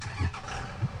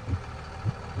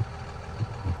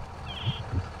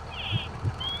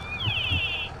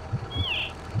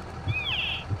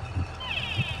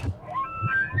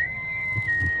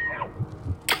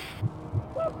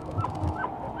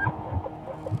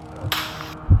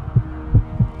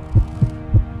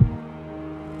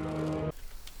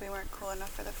low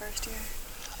enough for the first year?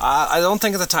 I don't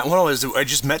think at the time. Well, I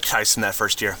just met Tyson that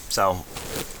first year, so,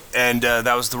 and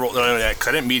that was the role. I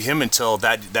couldn't meet him until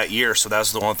that year, so that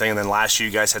was the one thing. And then last year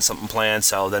you guys had something planned,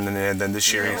 so then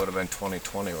this year it would have been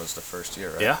 2020 was the first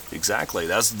year, right? Yeah, exactly.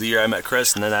 That was the year I met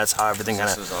Chris, and then that's how everything kind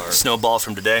of snowballed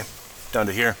from today down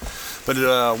to here. But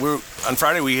on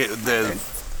Friday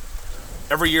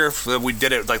every year we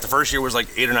did it. Like the first year was like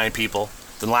 8 or 9 people.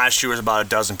 Then last year was about a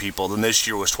dozen people. Then this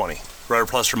year was 20. Right,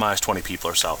 plus or minus 20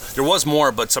 people or so. There was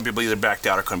more, but some people either backed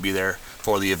out or couldn't be there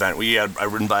for the event. I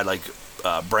invited like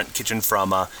Brent Kitchen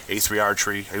from A3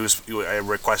 Archery.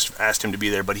 Asked him to be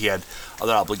there, but he had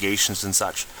other obligations and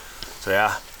such. So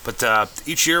yeah, but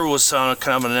each year was kind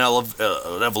of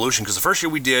an evolution, because the first year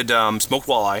we did smoked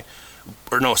walleye,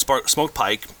 smoked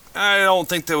pike. I don't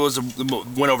think that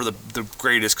went over the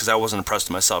greatest, because I wasn't impressed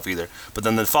with myself either. But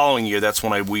then the following year, that's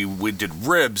when we did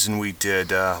ribs, and we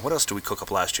did what else did we cook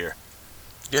up last year?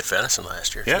 You had venison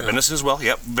last year. Yeah, too. Venison as well.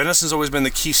 Yep, venison's always been the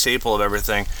key staple of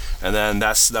everything, and then that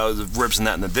was the ribs and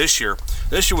that. And then this year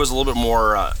was a little bit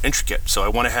more intricate. So I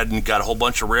went ahead and got a whole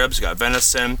bunch of ribs, got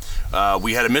venison.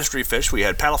 We had a mystery fish. We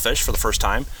had paddlefish for the first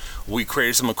time. We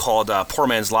created something called poor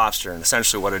man's lobster, and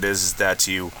essentially what it is that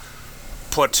you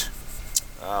put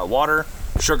water,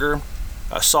 sugar,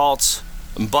 salt,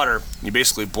 and butter. And you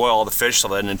basically boil all the fish,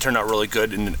 and it turned out really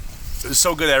good. And it was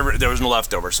so good that there was no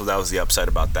leftover. So that was the upside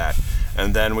about that.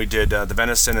 And then we did the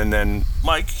venison, and then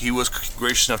Mike, he was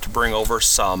gracious enough to bring over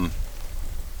some.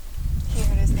 He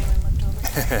heard his name and looked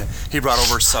over. He brought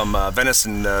over some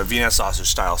venison Vienna sausage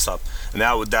style stuff, and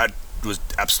that was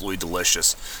absolutely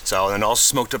delicious. So, and also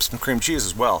smoked up some cream cheese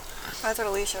as well. That's what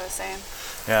Alicia was saying.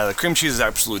 Yeah, the cream cheese is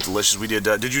absolutely delicious. We did.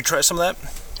 Did you try some of that?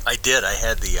 I did. I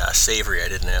had the savory. I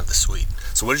didn't have the sweet.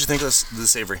 So, what did you think of the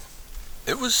savory?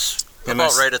 It was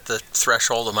about right at the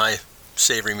threshold of my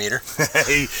savory meter.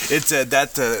 It's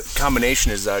that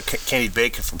combination is candied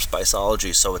bacon from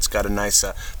Spiceology, so it's got a nice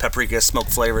paprika smoke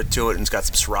flavor to it, and it's got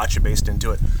some sriracha based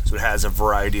into it, so it has a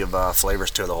variety of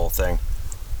flavors to the whole thing.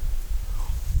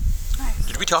 Nice.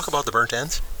 Did we talk about the burnt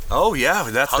ends? Oh yeah,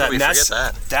 How did we forget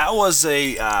that? That was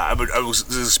an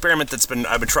experiment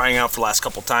I've been trying out for the last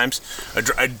couple times.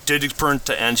 I did burnt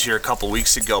ends here a couple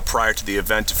weeks ago prior to the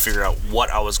event to figure out what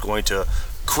I was going to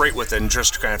create with it, and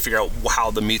just to kind of figure out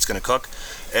how the meat's going to cook,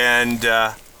 and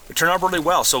it turned out really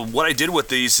well. So what I did with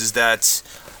these is that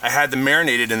I had them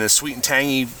marinated in this sweet and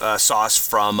tangy sauce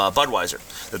from Budweiser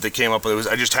that they came up with.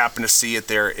 I just happened to see it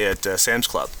there at Sam's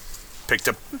Club. Picked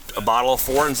up a bottle of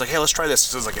 4 and was like, hey, let's try this.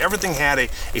 So it's like everything had a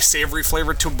savory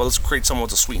flavor to it, but let's create something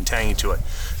with a sweet and tangy to it.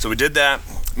 So we did that,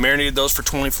 marinated those for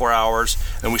 24 hours,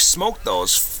 and we smoked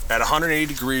those at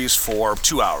 180 degrees for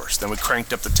 2 hours. Then we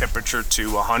cranked up the temperature to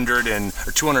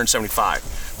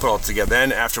 275. Put it all together.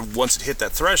 Then once it hit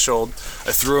that threshold,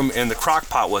 I threw them in the crock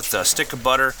pot with a stick of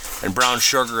butter and brown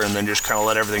sugar, and then just kind of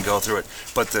let everything go through it.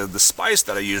 But the spice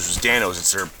that I used was Dano's.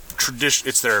 It's their tradition.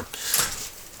 It's their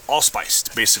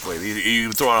all-spiced, basically.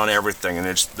 You throw it on everything, and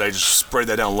I just sprayed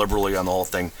that down liberally on the whole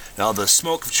thing. Now the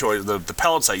smoke of choice, the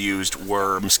pellets I used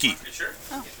were mesquite. Sure?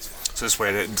 Oh. So this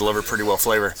way it delivered pretty well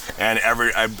flavor. And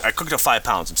I cooked up 5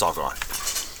 pounds. It's all gone.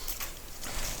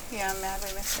 Yeah, I'm mad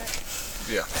we missed it.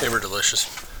 Yeah, they were delicious.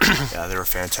 Yeah, they were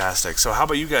fantastic. So how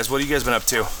about you guys? What have you guys been up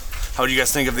to? How do you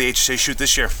guys think of the HHA shoot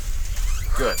this year?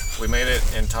 Good. We made it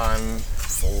in time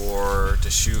to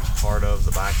shoot part of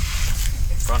the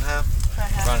front half.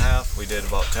 Front half. We did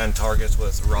about 10 targets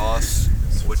with Ross,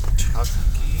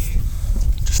 Kentucky.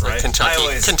 Just like right?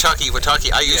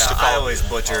 Kentucky. I used to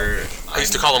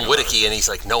call him Whittaky, and he's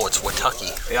like, no, it's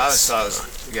Watucky. Yeah, I always thought it was,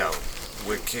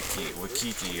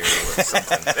 Wikiki or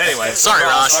something. Anyway, sorry,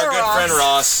 Ross. Our good friend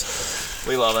Ross.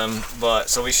 We love him. But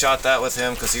so we shot that with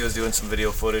him because he was doing some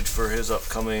video footage for his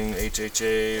upcoming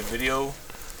HHA video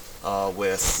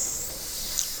with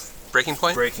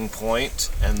Breaking Point,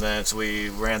 and then so we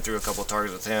ran through a couple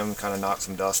targets with him, kind of knocked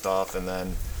some dust off, and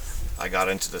then I got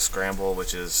into the scramble,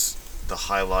 which is the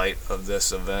highlight of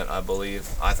this event, I believe.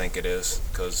 I think it is,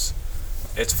 because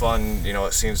it's fun.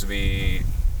 It seems to be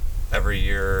every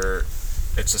year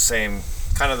it's the same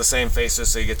faces,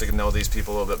 so you get to know these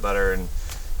people a little bit better, and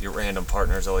your random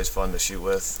partner is always fun to shoot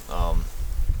with.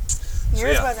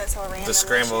 Yours wasn't so random. The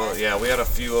scramble, we had a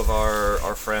few of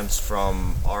our friends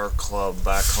from our club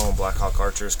back home, Black Hawk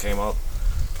Archers, came up.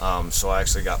 So I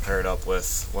actually got paired up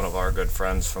with one of our good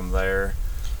friends from there.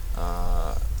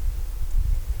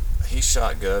 He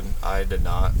shot good, I did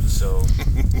not. So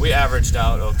we averaged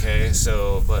out okay.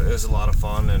 But it was a lot of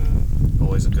fun and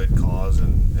always a good cause,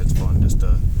 and it's fun just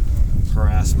to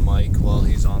harass Mike while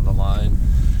he's on the line.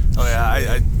 Oh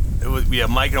yeah,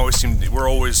 Mike and always seemed we're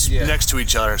always Yeah. next to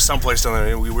each other, someplace down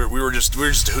there. We were just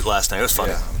a hoot last night. It was fun.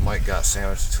 Yeah, Mike got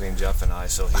sandwiched between Jeff and I,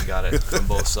 so he got it from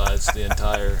both sides, the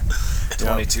entire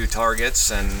 22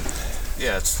 targets, and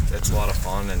yeah, it's a lot of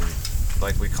fun, and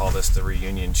like we call this the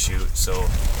reunion shoot. So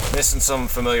missing some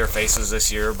familiar faces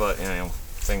this year, but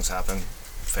things happen.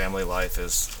 Family life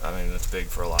it's big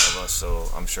for a lot of us, so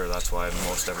I'm sure that's why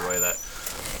most everybody that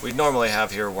we'd normally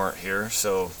have here weren't here,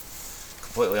 so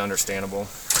completely understandable.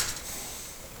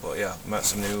 But yeah, met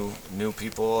some new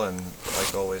people, and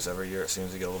like always, every year it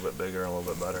seems to get a little bit bigger and a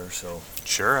little bit better. So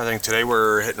sure, I think today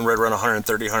we're hitting right around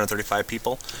 130, 135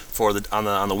 people for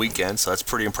on the weekend. So that's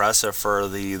pretty impressive for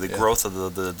the growth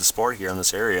of the sport here in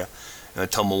this area, and the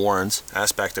Tumble Warrens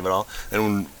aspect of it all.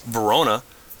 And Verona,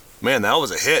 man, that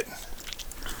was a hit.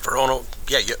 Verona,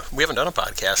 we haven't done a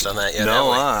podcast on that yet.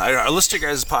 No, have we? I listened to your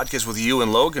guys' podcast with you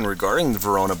and Logan regarding the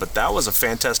Verona, but that was a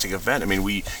fantastic event. I mean,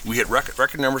 we hit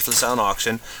record numbers for the silent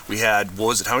auction. We had,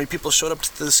 how many people showed up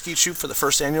to the skeet shoot for the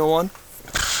first annual one?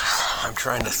 I'm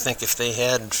trying to think if they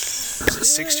had... Was it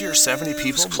 60 or 70 people?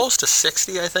 It was close to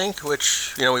 60, I think,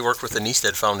 which, we worked with the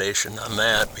Neested Foundation on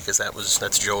that because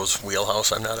that's Joe's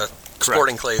wheelhouse. I'm not a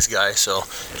sporting clays guy, so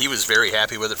he was very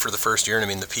happy with it for the first year. And I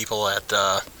mean, the people at...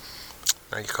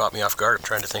 you caught me off guard. I'm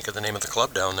trying to think of the name of the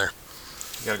club down there.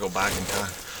 you got to go back in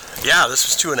time. Yeah, this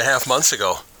was 2.5 months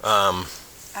ago. I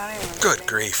don't even remember. Good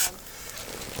grief.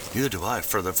 Neither do I,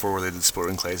 for where they did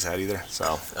Sporting Clays had either.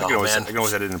 So I can man.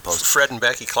 always edit in post. Fred and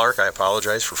Becky Clark, I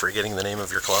apologize for forgetting the name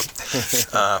of your club.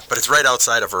 But it's right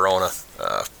outside of Verona.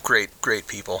 Great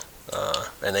people.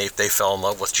 And they fell in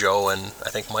love with Joe, and I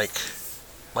think Mike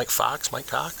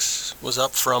Cox was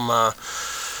up from...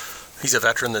 He's a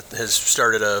veteran that has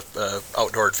started a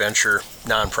outdoor adventure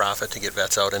nonprofit to get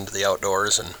vets out into the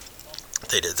outdoors, and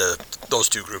those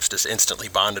two groups just instantly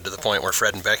bonded to the point where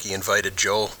Fred and Becky invited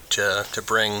Joe to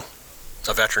bring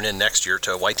a veteran in next year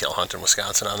to whitetail hunt in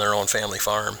Wisconsin on their own family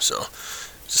farm. So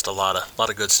just a lot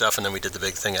of good stuff. And then we did the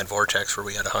big thing at Vortex where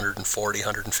we had 140,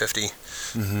 150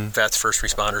 vets, first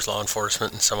responders, law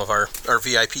enforcement, and some of our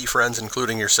VIP friends,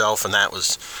 including yourself. And that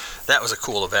was a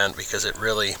cool event because it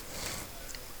really...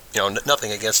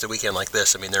 nothing against a weekend like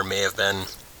this. I mean, there may have been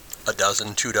a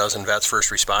dozen, 24 vets,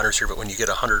 first responders here, but when you get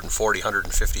 140,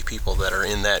 150 people that are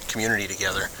in that community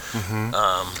together,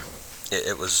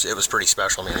 it was pretty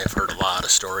special. I mean, I've heard a lot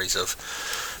of stories of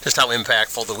just how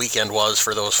impactful the weekend was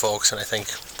for those folks, and I think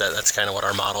that's kind of what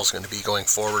our model is going to be going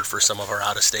forward for some of our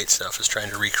out-of-state stuff, is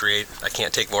trying to recreate. I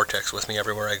can't take Vortex with me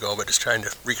everywhere I go, but just trying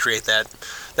to recreate that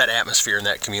atmosphere in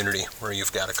that community where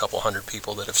you've got a couple hundred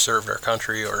people that have served our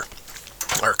country or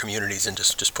our communities, and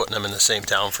just putting them in the same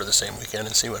town for the same weekend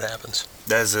and see what happens.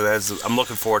 I'm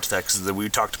looking forward to that because we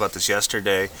talked about this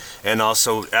yesterday, and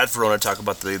also at Verona talk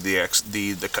about the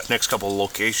next couple of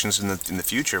locations in the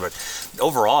future. But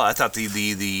overall, I thought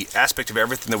the aspect of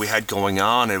everything that we had going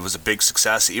on, it was a big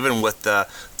success. Even with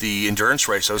the endurance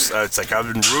race, so it's like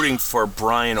I've been rooting for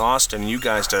Brian, Austin, and you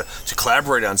guys to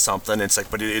collaborate on something. It's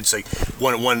like, but it's like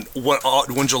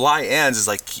when July ends, it's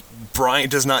like Brian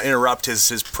does not interrupt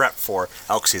his prep for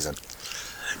elk season.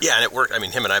 Yeah, and it worked. I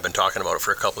mean, him and I have been talking about it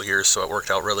for a couple of years, so it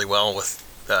worked out really well with,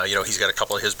 he's got a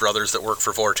couple of his brothers that work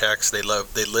for Vortex. They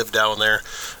live down there,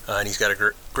 and he's got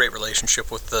a great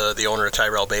relationship with the owner of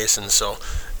Tyrell Basin. So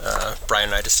Brian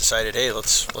and I just decided, hey,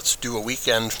 let's do a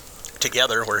weekend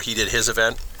together where he did his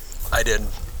event, I did,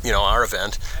 our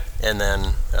event, and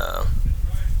then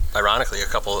ironically,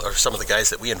 some of the guys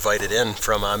that we invited in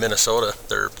from Minnesota,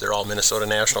 they're all Minnesota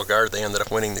National Guard. They ended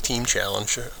up winning the team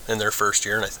challenge in their first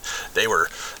year, and they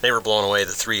were blown away.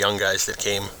 The three young guys that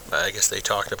came, I guess they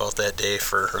talked about that day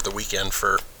or the weekend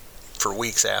for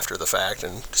weeks after the fact,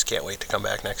 and just can't wait to come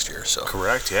back next year. So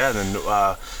correct, yeah. And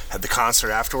then had the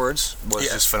concert afterwards was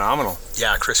just phenomenal.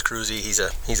 Yeah, Chris Cruzy, he's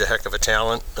a heck of a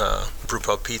talent. Brew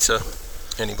Pub Pizza.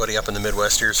 Anybody up in the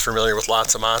Midwest here is familiar with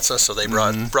Lots of Matzah, so they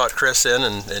brought Chris in,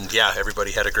 and yeah,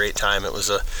 everybody had a great time. It was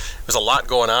a lot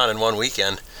going on in one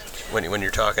weekend. When you're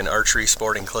talking archery,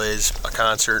 sporting clays, a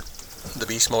concert, the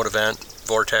Beast Mode event,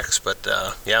 Vortex, but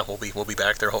yeah, we'll be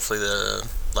back there hopefully the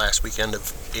last weekend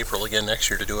of April again next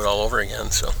year to do it all over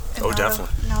again. So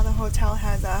definitely. Now the hotel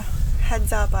has a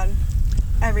heads up on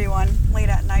everyone late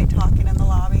at night talking in the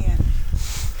lobby and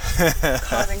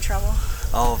causing trouble.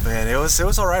 Oh man, it was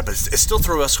all right, but it still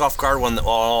threw us off guard when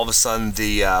all of a sudden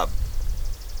the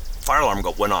fire alarm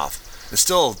went off.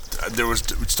 There was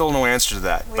still no answer to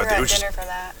that. We were at dinner for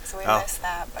that, so we missed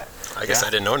that. But I guess I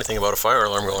didn't know anything about a fire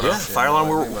alarm going off. Yeah, fire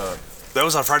alarm. That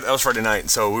was on Friday. That was Friday night.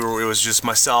 So it was just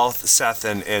myself, Seth,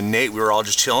 and Nate. We were all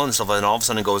just chilling and stuff, and all of a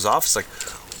sudden it goes off. It's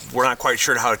like, we're not quite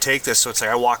sure how to take this. So it's like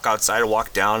I walk outside, I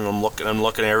walk down, and I'm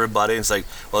looking at everybody. And it's like,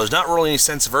 well, there's not really any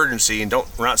sense of urgency, and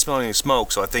we're not smelling any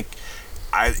smoke. So I think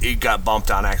it got bumped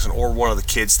on accident, or one of the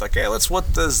kids like, hey,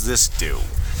 what does this do?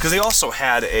 Because they also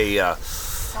had a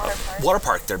water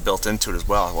park there built into it as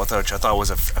well, which I thought was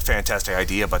a fantastic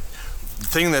idea. But the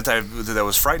thing that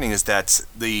was frightening is that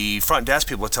the front desk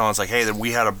people were telling us like, hey, that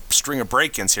we had a string of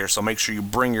break-ins here, so make sure you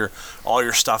bring all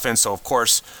your stuff in. So of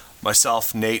course,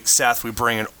 myself, Nate, Seth, we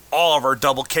bring in all of our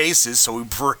double cases.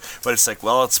 But it's like,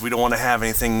 well, we don't want to have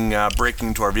anything breaking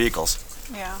into our vehicles.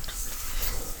 Yeah.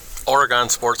 Oregon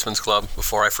Sportsman's Club,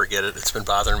 before I forget it. It's been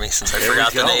bothering me since I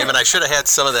forgot the name, and I should have had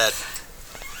some of that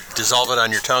dissolve it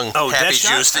on your tongue happy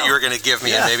juice that you were going to give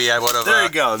me, and maybe I would have. There you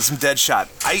go, some Dead Shot.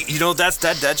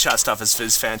 That Dead Shot stuff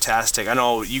is fantastic. I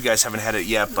know you guys haven't had it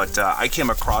yet, but I came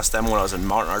across them when I was in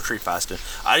Mountain Archery Fest, and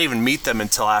I didn't even meet them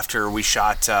until after we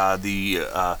shot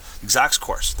the Exotics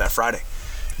course that Friday.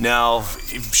 Now,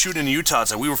 shooting in Utah,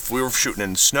 it's like we were shooting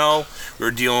in snow. We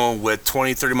were dealing with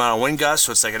 20, 30 mile wind gusts,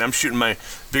 so it's like, and I'm shooting my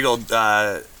big old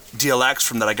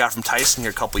DLX that I got from Tyson here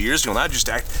a couple of years ago, and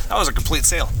that was a complete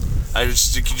sail. You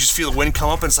just feel the wind come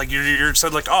up, and it's like you're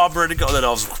suddenly like, oh, I'm ready to go. Then I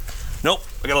was, nope,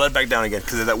 I gotta let it back down again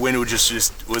because that wind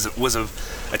was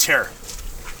a terror.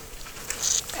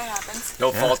 It happens.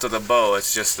 No fault of the bow.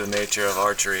 It's just the nature of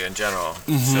archery in general.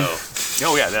 So.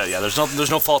 Oh yeah. There's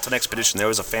no fault in Expedition. There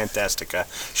was a fantastic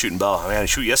shooting bow. I mean, I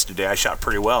shoot yesterday. I shot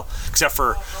pretty well, except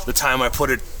for the time I put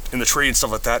it in the tree and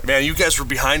stuff like that. Man, you guys were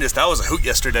behind us. That was a hoot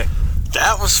yesterday.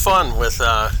 That was fun with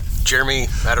Jeremy.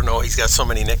 I don't know. He's got so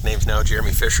many nicknames now.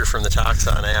 Jeremy Fisher from the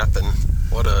Toxon app, and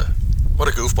what a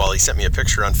goofball. He sent me a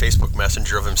picture on Facebook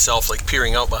Messenger of himself like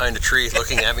peering out behind a tree,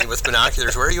 looking at me with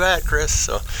binoculars. Where are you at, Chris?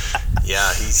 So,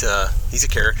 yeah, he's a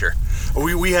character.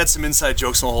 We had some inside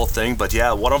jokes on the whole thing, but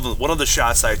yeah, one of the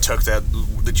shots I took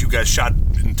that you guys shot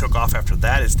and took off after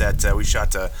that is that we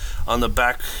shot on the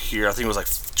back here. I think it was like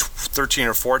 13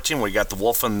 or 14. Where you got the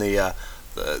wolf and the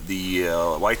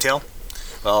whitetail.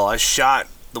 Well, I shot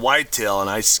the whitetail and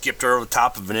I skipped over the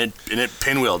top of it and it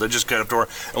pinwheeled. It just got up to her.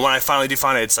 And when I finally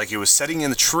defined it, it's like it was sitting in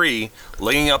the tree,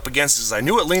 leaning up against it. I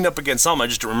knew it leaned up against something. I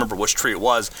just don't remember which tree it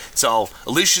was. So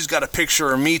Alicia's got a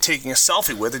picture of me taking a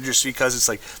selfie with it just because it's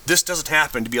like this doesn't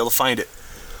happen to be able to find it.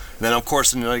 And then of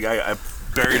course, I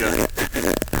buried a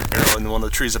in one of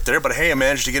the trees up there. But hey, I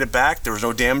managed to get it back. There was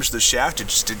no damage to the shaft. It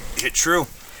just did hit true.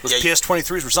 Those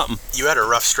PS23s were something. You had a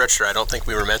rough stretch there. I don't think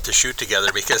we were meant to shoot together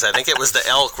because I think it was the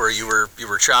elk where you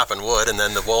were chopping wood, and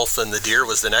then the wolf and the deer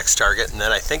was the next target, and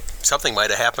then I think something might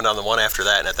have happened on the one after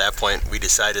that. And at that point, we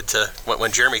decided to.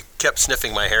 When Jeremy kept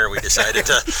sniffing my hair, we decided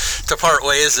to part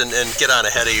ways and get on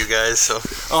ahead of you guys. So.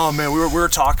 Oh man, we were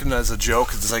talking as a joke.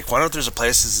 It's like, why don't there's a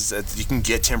place that you can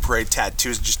get temporary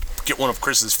tattoos? Just get one of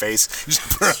Chris's face,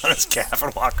 just put it on his calf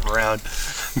and walk him around.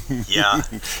 Yeah.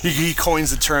 he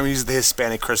coins the term. He's the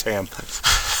Hispanic Chris Ham.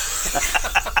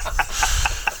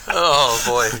 Oh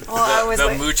boy. Well,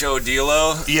 the mucho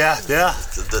dealo. Yeah.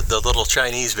 The little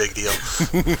Chinese big deal.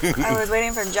 I was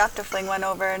waiting for Jeff to fling one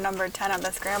over number 10 at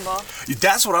the scramble.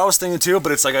 That's what I was thinking too,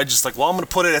 but it's like I'm going to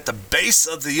put it at the base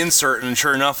of the insert, and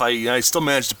sure enough, I still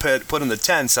managed to put in the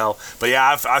 10. So, but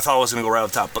yeah, I thought I was going to go right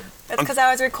on top, but. It's because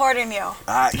I was recording you.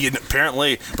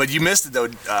 Apparently, but you missed it though.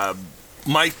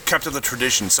 Mike kept to the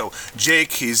tradition. So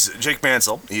Jake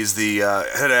Mansell. He's the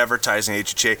head of advertising at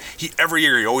HHA. Every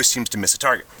year he always seems to miss a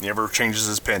target. He never changes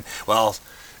his pin. Well,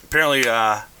 apparently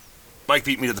Mike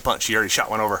beat me to the punch. He already shot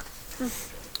one over.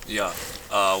 Yeah,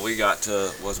 we got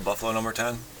to was Buffalo number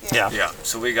 10. Yeah.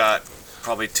 So we got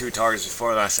probably 2 targets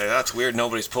before. Then I say that's weird.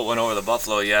 Nobody's put one over the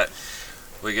Buffalo yet.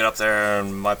 We get up there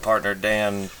and my partner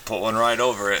Dan put one right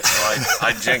over it, so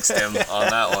I jinxed him on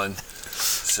that one.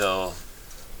 So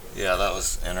yeah, that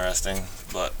was interesting.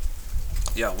 But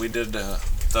yeah, we did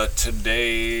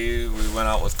today we went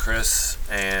out with Chris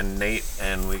and Nate,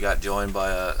 and we got joined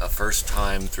by a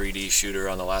first-time 3D shooter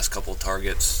on the last couple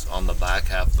targets on the back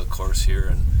half of the course here,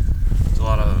 and it was a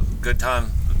lot of good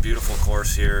time. A beautiful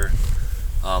course here.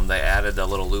 They added a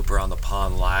little looper on the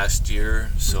pond last year,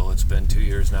 so it's been 2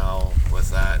 years now with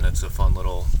that, and it's a fun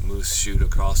little moose shoot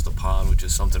across the pond, which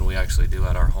is something we actually do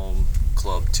at our home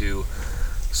club too.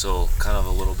 So kind of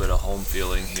a little bit of home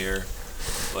feeling here.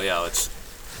 But yeah, it's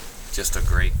just a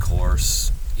great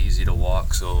course, easy to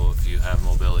walk, so if you have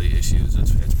mobility issues,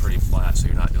 it's pretty flat, so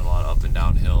you're not doing a lot of up and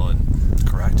down hill. And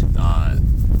correct.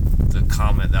 The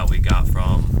comment that we got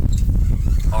from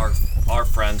our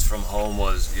friends from home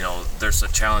was, there's a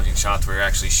challenging shots where you're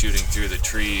actually shooting through the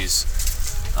trees,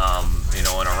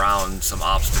 and around some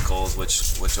obstacles,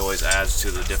 which always adds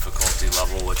to the difficulty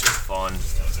level, which is fun.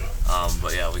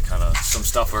 But yeah, we kind of, some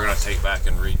stuff we're going to take back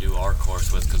and redo our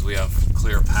course with, because we have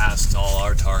clear paths to all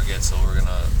our targets, so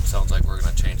sounds like we're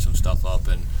going to change some stuff up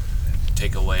and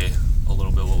take away a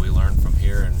little bit what we learned from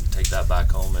here and take that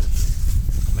back home and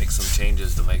make some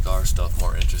changes to make our stuff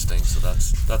more interesting. So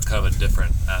that's kind of a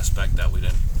different aspect that we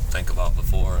didn't think about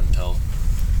before until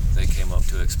they came up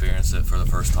to experience it for the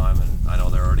first time, and I know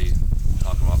they're already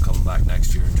talking about coming back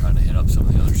next year and trying to hit up some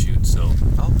of the other shoots. So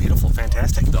Oh, beautiful,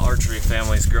 fantastic. the archery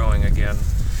family's growing again,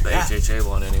 the Yeah. HHA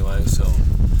one anyway. So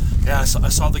Yeah, I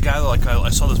saw the guy, like, I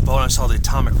saw this bow and I saw the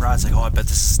atomic rods, like, oh, I bet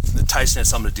the Tyson had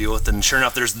something to deal with, and sure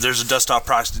enough, there's a Dust Off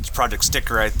Project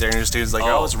sticker right there, and this dude's like,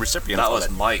 oh, I was a recipient that of was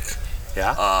it. Mike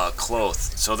Yeah?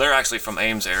 Cloth. So they're actually from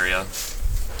Ames area.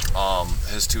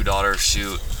 His two daughters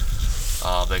shoot.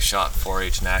 They shot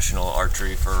 4-H national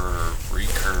archery for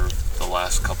recurve the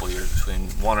last couple years between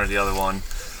one or the other one.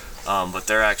 But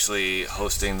they're actually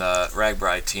hosting the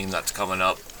Ragbri team that's coming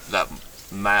up that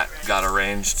Matt got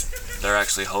arranged. They're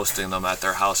actually hosting them at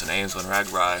their house in Ames when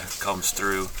Ragbri comes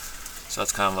through. So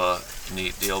that's kind of a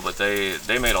neat deal. But they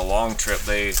made a long trip.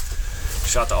 They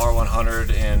shot the R100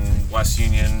 in West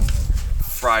Union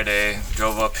Friday,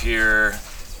 drove up here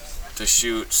to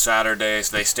shoot Saturday.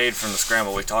 So they stayed from the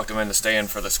scramble. We talked them into staying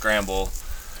for the scramble,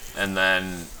 and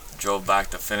then drove back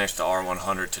to finish the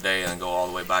R100 today and go all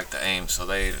the way back to Ames. So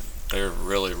they're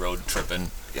really road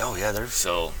tripping. Oh, yeah, they're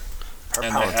So,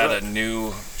 and powering they had through a it.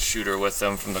 new shooter with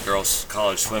them from the girls'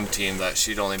 college swim team that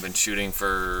she'd only been shooting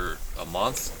for a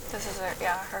month. This is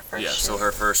her first Yeah, so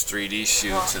her first 3D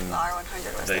shoots, and the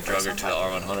R100 was they the drug first her one, to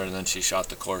the but- R100, and then she shot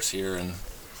the course here, and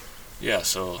yeah,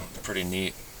 so pretty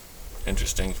neat,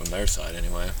 interesting from their side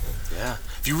anyway. Yeah.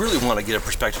 If you really want to get a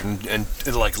perspective and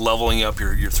like leveling up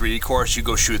your 3D course, you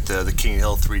go shoot the King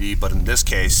Hill 3D. But in this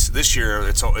case, this year,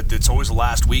 it's always the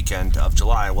last weekend of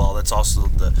July. Well, that's also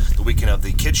the weekend of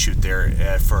the kids shoot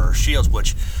there for Shields,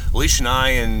 which Alicia and I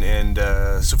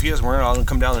and Sophia's, we're going to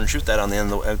come down there and shoot that at the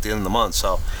end of the month.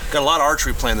 So got a lot of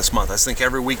archery planned this month. I think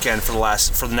every weekend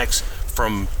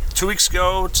from 2 weeks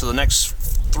ago to the next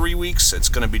 3 weeks, it's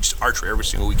going to be just archery every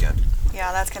single weekend.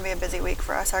 Yeah, that's going to be a busy week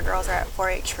for us. Our girls are at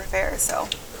 4-H for fair, so.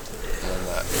 And then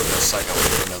the second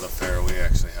weekend of the fair, we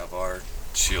actually have our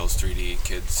Shields 3D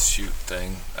kids shoot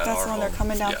thing at That's our the one they're home.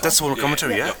 coming down Yeah. for? That's the one we're coming to,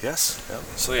 yeah, Yep. yes. Yep.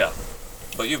 So yeah,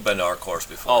 but you've been to our course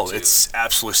before. Oh, too. it's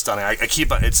absolutely stunning.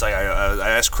 It's like I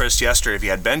asked Chris yesterday if he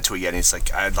had been to it yet, and he's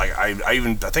like, I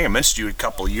think I mentioned to you a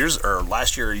couple of years, or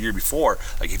last year or a year before,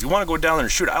 like, if you want to go down there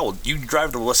and shoot, you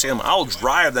drive to Los Salem, I'll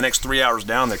drive the next 3 hours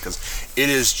down there, because it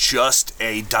is just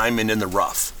a diamond in the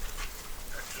rough.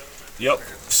 Yep.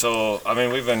 So, I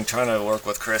mean, we've been trying to work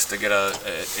with Chris to get a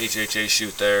HHA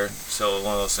shoot there. So,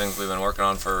 one of those things we've been working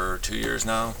on for 2 years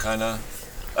now, kind of.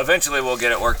 Eventually, we'll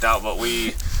get it worked out, but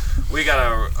we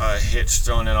got a hitch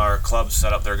thrown in our club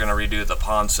setup. They're going to redo the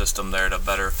pond system there to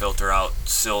better filter out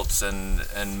silts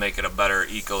and make it a better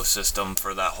ecosystem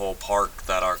for that whole park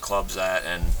that our club's at.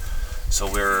 And so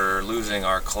we're losing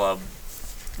our club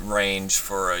range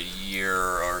for a year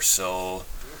or so.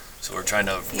 So we're trying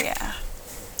to Yeah.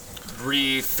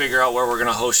 figure out where we're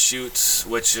gonna host shoots,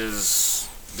 which is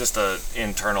just a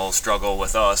internal struggle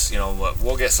with us. You know,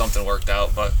 we'll get something worked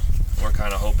out, but we're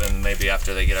kind of hoping maybe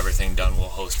after they get everything done, we'll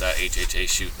host that HHA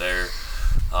shoot there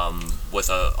with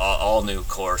a all new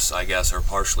course, I guess, or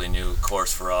partially new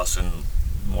course for us, and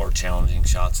more challenging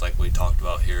shots like we talked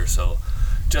about here. So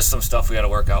just some stuff we got to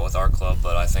work out with our club,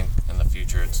 but I think in the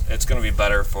future it's going to be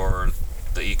better for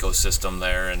the ecosystem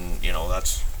there, and you know,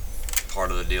 that's part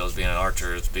of the deal is being an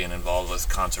archer, is being involved with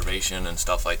conservation and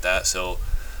stuff like that. So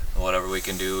whatever we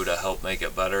can do to help make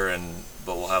it better,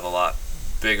 but we'll have a lot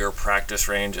bigger practice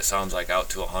range. It sounds like out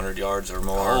to 100 yards or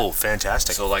more. Oh,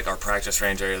 fantastic. So like our practice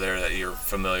range area there that you're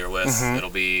familiar with, it'll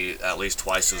be at least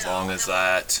twice as long as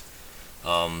that.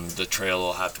 The trail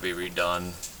will have to be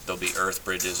redone. There'll be earth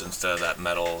bridges instead of that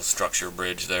metal structure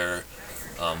bridge there.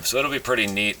 So it'll be pretty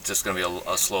neat. It's just going to be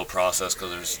a slow process because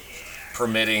there's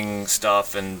permitting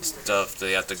stuff and stuff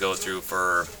they have to go through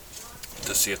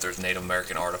to see if there's Native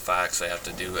American artifacts. They have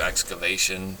to do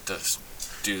excavation to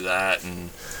do that, and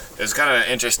it's kind of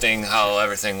interesting how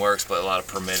everything works, but a lot of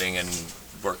permitting and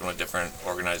working with different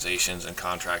organizations and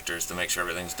contractors to make sure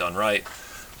everything's done right.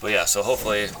 But yeah, so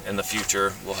hopefully in the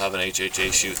future we'll have an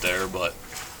HHA shoot there, but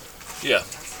yeah,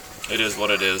 it is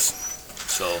what it is.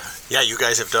 So Yeah, you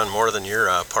guys have done more than your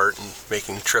part in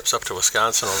making trips up to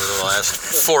Wisconsin over the last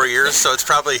 4 years, so it's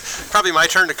probably my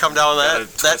turn to come down that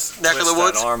neck of the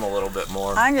woods. That arm a little bit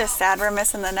more. I'm just sad we're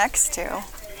missing the next two.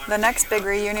 The next big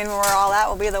reunion where we're all at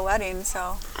will be the wedding,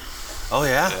 so. Oh,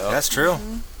 yeah, Yeah. that's true.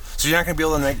 So you're not going to be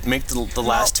able to make the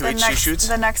last two HHA shoots?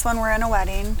 The next one we're in a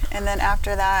wedding, and then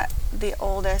after that, the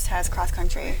oldest has cross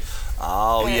country.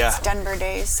 Oh, and yeah. It's Denver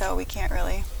days, so we can't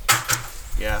really.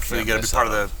 Yeah, so you got to be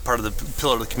part of the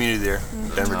pillar of the community there.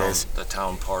 Denver days. The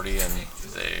town party, and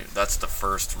that's the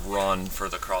first run for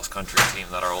the cross country team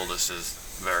that our oldest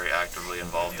is very actively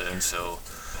involved in. So,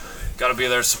 got to be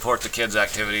there to support the kids'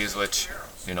 activities, which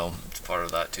it's part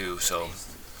of that too. So,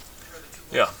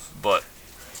 yeah, but.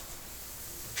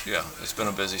 Yeah, it's been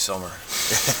a busy summer.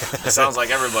 It sounds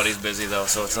like everybody's busy though,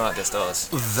 so it's not just us.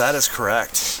 That is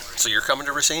correct. So you're coming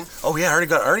to Racine? Oh yeah,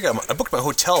 I booked my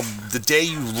hotel the day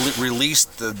you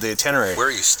released the itinerary. Where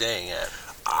are you staying at?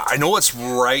 I know it's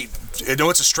right. I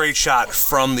know it's a straight shot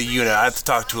from the unit. I have to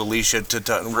talk to Alicia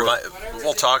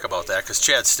We'll talk about that because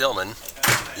Chad Stillman,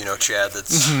 Chad,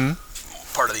 that's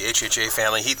part of the HHA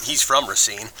family. He's from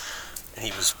Racine, and he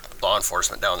was law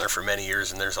enforcement down there for many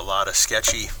years. And there's a lot of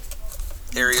sketchy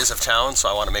areas of town, so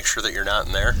I want to make sure that you're not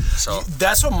in there. So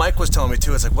that's what Mike was telling me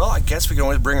too. It's like, well, I guess we can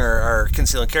always bring our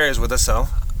concealed carriers with us. So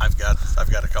I've got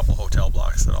a couple hotel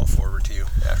blocks that I'll forward to you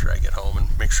after I get home and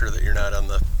make sure that you're not on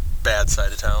the bad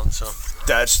side of town. So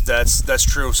that's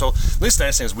true. So at least the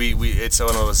nice thing is it's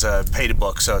one of those pay to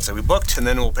book. So it's like we booked and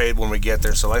then we'll pay it when we get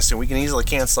there. So last thing we can easily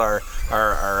cancel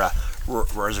our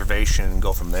reservation and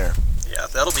go from there. Yeah,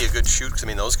 that'll be a good shoot. 'Cause,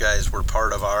 those guys were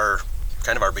part of our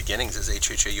beginnings as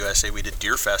HHA USA. We did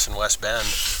Deer Fest in West Bend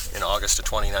in August of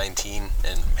 2019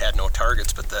 and had no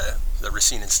targets, but the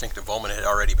Racine Instinctive Bowmen had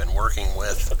already been working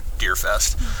with Deer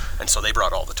Fest, and so they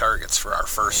brought all the targets for our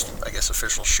first,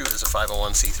 official shoot as a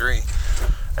 501c3.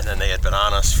 And then they had been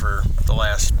on us for the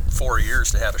last 4 years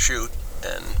to have a shoot,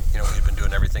 and we've been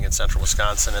doing everything in central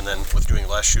Wisconsin, and then with doing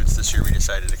less shoots this year, we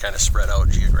decided to kind of spread out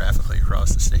geographically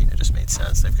across the state. It just made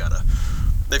sense. They've got a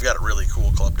really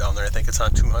cool club down there. I think it's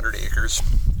on 200 acres.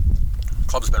 The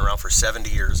club's been around for 70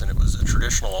 years, and it was a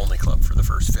traditional only club for the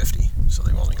first 50. So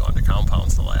they've only gone to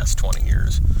compounds the last 20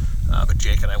 years. But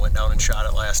Jake and I went down and shot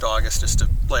it last August just to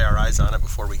lay our eyes on it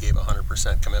before we gave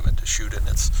 100% commitment to shoot it. And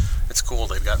it's cool.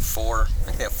 They've got four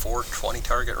 20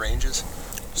 target ranges.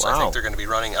 So Wow. I think they're going to be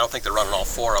running, I don't think they're running all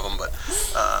 4 of them, but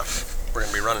we're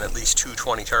going to be running at least 2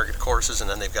 20 target courses, and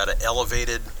then they've got an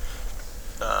elevated,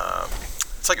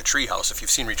 it's like a tree house. If you've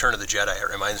seen Return of the Jedi, it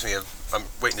reminds me of, I'm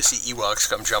waiting to see Ewoks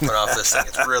come jumping off this thing.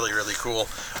 It's really, really cool.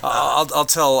 I'll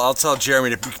tell Jeremy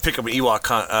to pick up an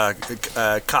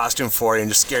Ewok costume for you and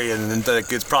just scare you, and then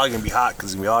it's probably going to be hot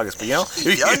because it's going to be August, but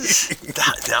He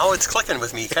does. Now it's clicking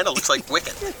with me. He kind of looks like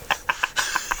Wicket.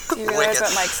 Do you realize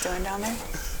what Mike's doing down there?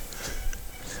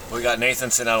 We got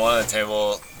Nathan sitting on one of the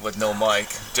table with no mic,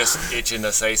 just itching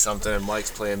to say something, and Mike's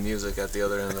playing music at the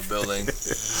other end of the building.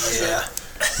 Yeah.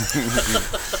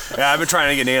 Yeah, I've been trying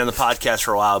to get Nate on the podcast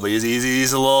for a while, but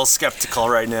he's a little skeptical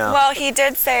right now. Well, he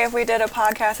did say if we did a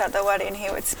podcast at the wedding,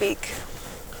 he would speak.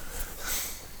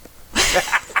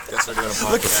 Guess we're doing a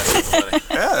podcast.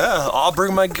 Yeah, I'll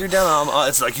bring my gear down.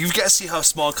 It's like, you guys see how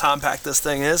small, compact this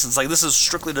thing is? It's like, this is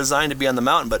strictly designed to be on the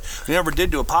mountain, but we never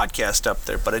did do a podcast up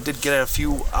there, but I did get a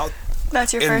few out.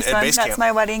 That's your first one. That's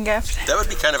my wedding gift. That would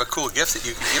be kind of a cool gift that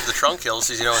you could give the Trunk Hills,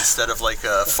 instead of like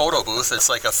a photo booth, it's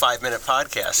like a 5-minute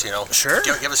podcast, Sure.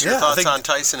 Give us your thoughts on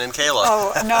Tyson and Kayla.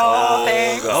 Oh, no,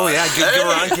 thanks. Oh, yeah, give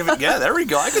around, give it, yeah, there we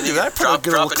go. I can do that. Drop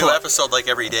a new episode like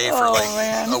every day for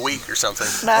a week or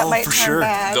something. That might for turn sure.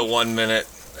 bad. The 1-minute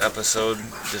episode,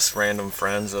 just random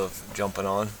friends of jumping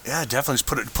on. Yeah, definitely.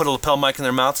 Just put a lapel mic in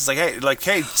their mouth. It's like,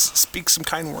 hey, speak some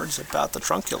kind words about the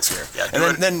Trunk Hills here. Yeah,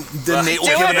 and then Nate will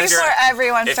Do give it before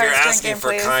everyone If starts you're asking drinking, for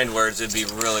please. kind words, it'd be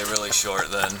really, really short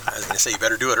then. I was going to say, you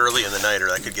better do it early in the night or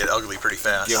that could get ugly pretty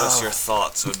fast. Give us your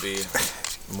thoughts would be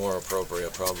more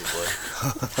appropriate, probably.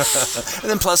 And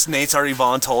then plus Nate's already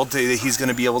voluntold that he's going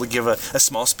to be able to give a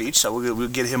small speech, so we'll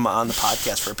get him on the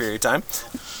podcast for a period of time.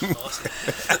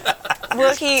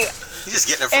 Well, he He's just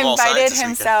getting it from all sides invited this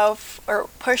weekend. himself or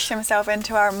pushed himself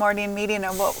into our morning meeting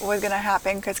of what was going to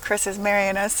happen because Chris is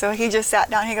marrying us. So he just sat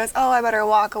down. He goes, "Oh, I better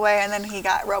walk away," and then he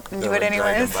got roped into it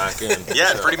anyways. Back in.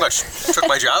 Yeah, it pretty much took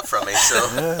my job from me.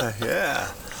 So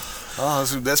Yeah. Oh,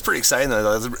 that's pretty exciting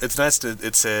though. It's nice to.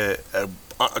 It's a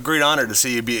great honor to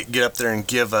see you get up there and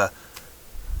give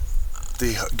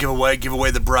away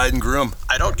the bride and groom.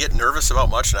 I don't get nervous about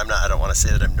much, and I don't want to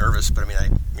say that I'm nervous, but I mean,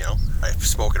 I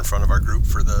spoke in front of our group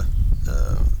for the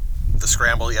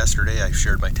scramble yesterday. I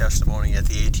shared my testimony at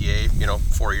the ATA,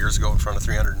 4 years ago in front of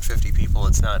 350 people.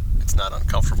 It's not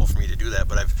uncomfortable for me to do that,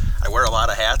 but I wear a lot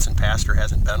of hats, and pastor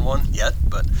hasn't been one yet,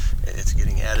 but it's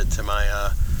getting added to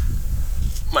my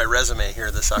my resume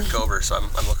here this October, so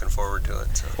I'm looking forward to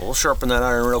it. So. Well, we'll sharpen that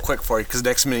iron real quick for you, because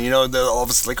next minute, they'll all of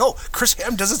a sudden like, oh, Chris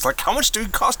Ham does this. Like, how much do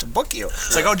it cost to book you?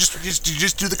 It's like, oh,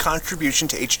 just do the contribution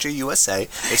to HHA USA.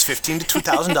 It's $1,500 to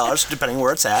 $2,000, depending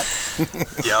where it's at.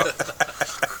 Yep.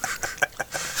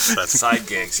 That's side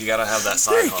gigs. You gotta have that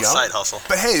There you side go. hustle. Side hustle.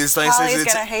 But hey, it's nice. Holly's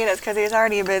gonna hate us because he's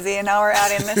already busy, and now we're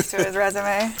adding this to his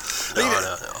resume.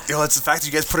 No. It's the fact that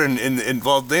you guys put in.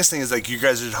 Well, the nice thing is, like, you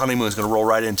guys' honeymoon is going to roll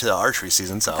right into the archery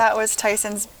season. So That was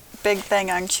Tyson's big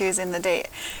thing on choosing the date,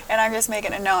 and I'm just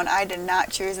making it known I did not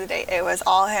choose the date. It was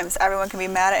all him, so everyone can be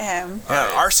mad at him. yeah,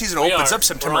 Alright. our season We opens are- up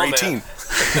September we're all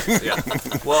 18th. Yeah.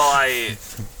 Well,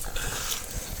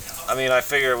 I mean, I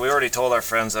figure we already told our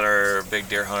friends that are big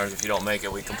deer hunters, if you don't make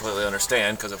it, we completely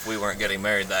understand, because if we weren't getting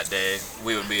married that day,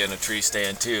 we would be in a tree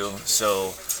stand too.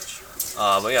 So,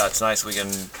 but yeah, it's nice we can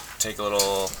take a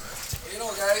little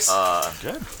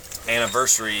Good.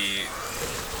 anniversary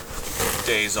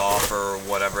days off or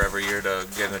whatever every year to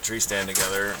get in a tree stand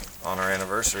together on our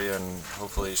anniversary and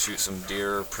hopefully shoot some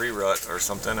deer pre-rut or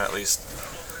something at least.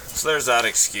 So there's that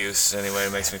excuse. Anyway,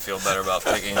 it makes me feel better about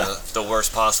picking the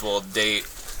worst possible date,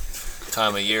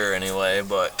 time of year anyway,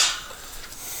 but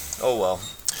oh well.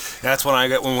 That's when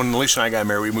when Alicia and I got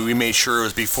married. We made sure it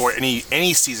was before any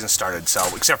season started. So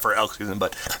except for elk season,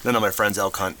 but none of my friends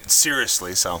elk hunt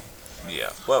seriously. So Yeah,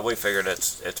 well, we figured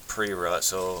it's pre-rut,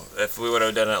 so if we would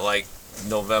have done it like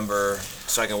November,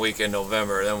 second week in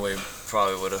November, then we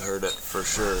probably would have heard it for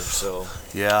sure. So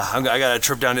yeah, I got a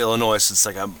trip down to Illinois. So it's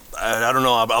like I don't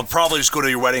know. I'll probably just go to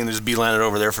your wedding and just be landed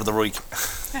over there for the week.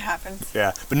 It happens.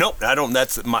 Yeah, but nope, I don't.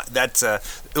 That's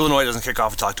Illinois doesn't kick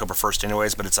off until October 1st,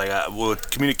 anyways. But it's like with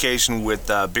communication with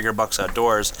Bigger Bucks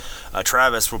Outdoors,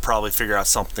 Travis will probably figure out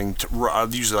something. I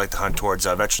usually like to hunt towards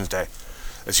Veterans Day.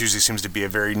 This usually seems to be a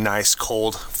very nice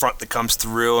cold front that comes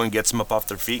through and gets them up off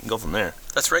their feet and go from there.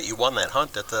 That's right. You won that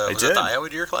hunt at the did. the Iowa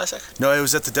Deer Classic No, it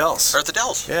was at the Dells. or at the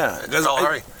Dells. Yeah, because Oh, all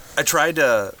right. I tried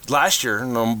last year,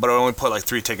 but I only put like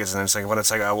 3 tickets, and it's like when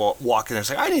it's like I walk in, it's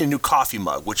like I need a new coffee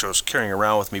mug, which I was carrying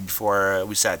around with me before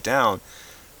we sat down.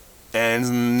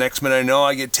 And next minute I know,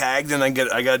 I get tagged and I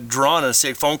got drawn a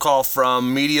sick phone call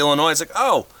from Media, Illinois. It's like,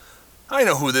 oh, I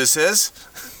know who this is.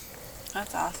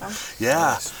 That's awesome.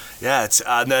 Yeah. Nice. Yeah, it's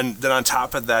then on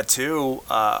top of that too,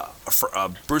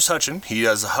 Bruce Hutchin, he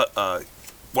does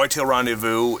Whitetail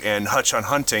Rendezvous and Hutch on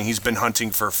Hunting. He's been hunting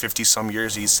for 50 some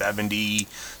years. He's 70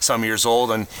 some years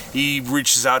old, and he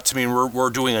reaches out to me, and we're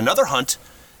doing another hunt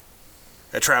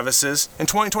at Travis's in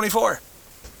 2024.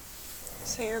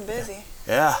 So you're busy.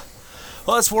 Yeah.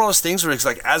 Well, it's one of those things where it's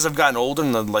like, as I've gotten older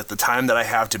and the time that I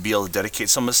have to be able to dedicate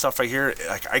some of the stuff right here,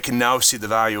 like I can now see the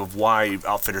value of why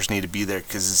outfitters need to be there.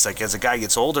 Because it's like, as a guy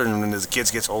gets older and as the kids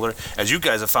gets older, as you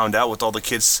guys have found out with all the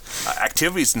kids'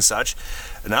 activities and such,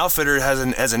 an outfitter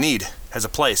has a need, has a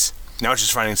place. Now it's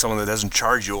just finding someone that doesn't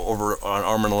charge you over an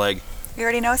arm and a leg. You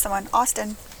already know someone,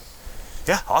 Austin.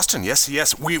 Yeah, Austin. Yes.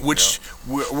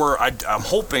 I'm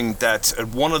hoping that at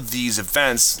one of these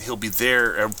events he'll be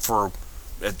there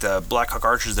at the Black Hawk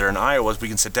Archers there in Iowa. We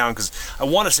can sit down, because I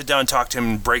want to sit down and talk to him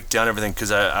and break down everything,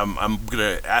 because I'm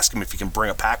gonna ask him if he can bring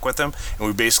a pack with him, and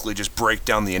we basically just break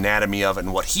down the anatomy of it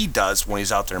and what he does when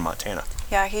he's out there in Montana.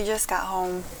 Yeah, he just got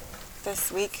home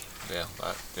this week. Yeah,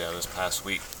 this past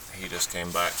week he just came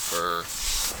back for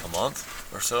a month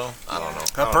or so. I don't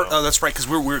know. That's right, because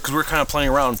we're kind of playing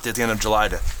around at the end of July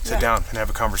to sit Yeah. down and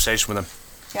have a conversation with him.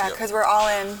 Yeah, Yep. because we're all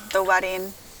in the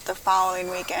wedding the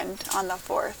following weekend on the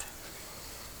 4th.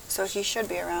 So he should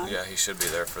be around. Yeah, he should be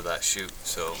there for that shoot.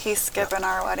 So He's skipping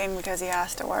our wedding because he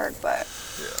has to work, but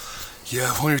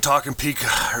Yeah, when you're talking peak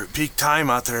time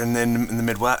out there and then in the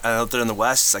Midwest, out there in the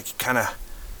West, it's like you kind of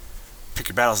pick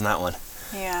your battles in that one.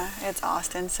 yeah, it's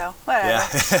Austin, so whatever. Yeah,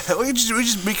 we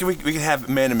can have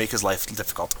Amanda make his life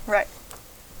difficult. Right.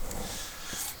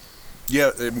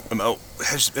 Yeah,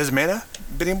 has Amanda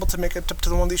been able to make it up to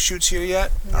one of these shoots here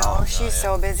yet? No, she's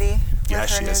so busy with Yeah, her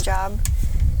she new is. job.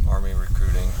 Army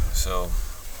recruiting. So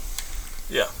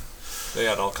yeah, they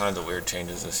had all kinds of weird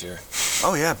changes this year.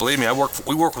 Oh yeah, believe me,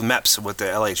 we work with MEPS with the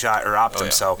LHI or Optum, Oh, yeah,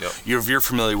 so yep. you're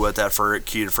familiar with that for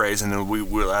key to phrase, and then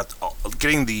we're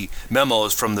getting the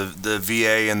memos from the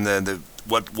VA and the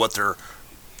what they're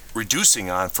reducing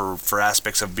on for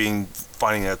aspects of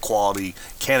finding a quality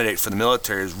candidate for the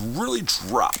military has really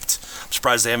dropped. I'm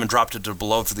surprised they haven't dropped it to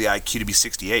below for the IQ to be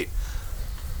 68.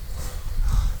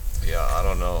 Yeah, I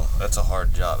don't know. That's a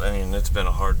hard job. I mean, it's been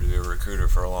hard to be a recruiter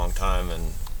for a long time,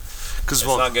 and it's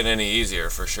not getting any easier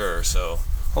for sure. So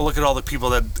well, look at all the people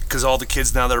because all the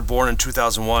kids now that are born in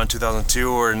 2001, 2002,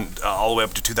 or all the way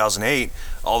up to 2008,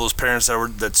 all those parents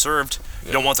that served,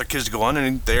 Yeah. don't want their kids to go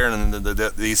underneath there, and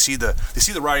they see the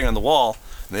writing on the wall.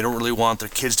 They don't really want their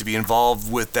kids to be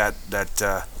involved with that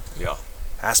Yeah.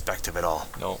 aspect of it all.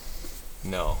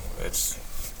 No, it's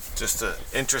just an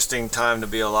interesting time to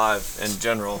be alive in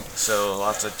general. So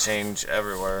lots of change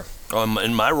everywhere.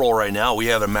 In my role right now, we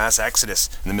have a mass exodus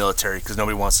in the military because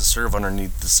nobody wants to serve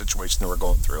underneath the situation that we're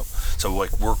going through. So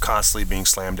like we're constantly being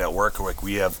slammed at work. Like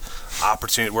we have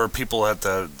opportunity where people at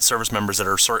the service members that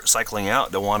are cycling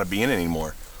out don't want to be in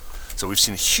anymore. So we've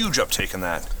seen a huge uptake in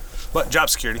that. But job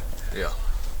security. Yeah.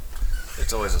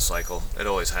 It's always a cycle. It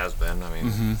always has been. I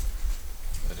mean,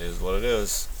 It is what it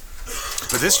is.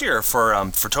 But this year for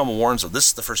Toma Warrensville, this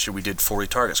is the first year we did 40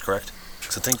 targets, correct?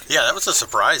 So I think Yeah, that was a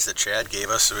surprise that Chad gave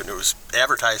us. It was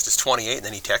advertised as 28, and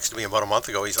then he texted me about a month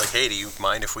ago. He's like, "Hey, do you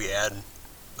mind if we add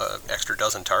extra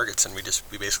dozen targets?" And we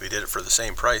basically did it for the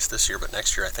same price this year. But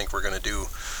next year, I think we're going to do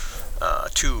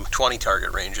 2 20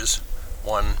 target ranges,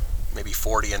 one maybe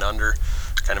 40 and under,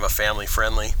 kind of a family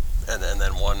friendly, and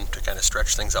then one to kind of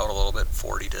stretch things out a little bit,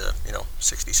 40 to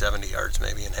 60, 70 yards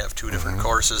maybe, and have 2 different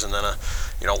courses, and then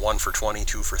one for 20,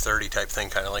 2 for 30 type thing,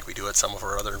 kind of like we do at some of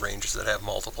our other ranges that have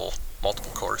multiple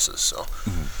courses. So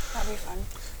That'd be fun.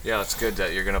 Yeah, it's good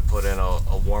that you're going to put in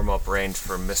a warm-up range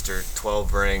for Mr.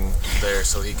 12 ring there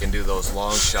so he can do those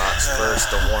long shots first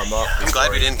to warm up. I'm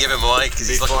glad we didn't give him a mic because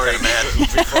he's looking kind of mad.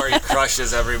 Before he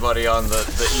crushes everybody on the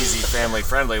easy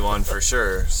family-friendly one for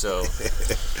sure. So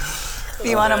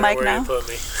You want a mic where now? You put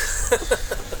me.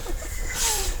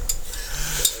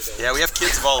 Yeah, we have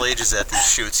kids of all ages at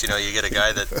these shoots. You get a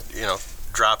guy that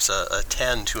drops a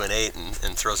 10 to an 8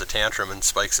 and throws a tantrum and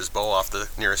spikes his bow off the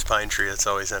nearest pine tree. It's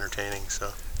always entertaining.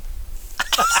 So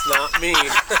It's not me.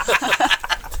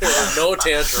 There were no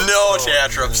tantrums. no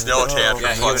tantrums yeah,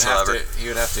 whatsoever. he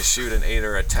would have to shoot an 8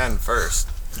 or a 10 first.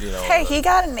 Hey, he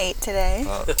got an 8 today.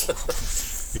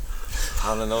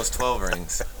 Pounding those 12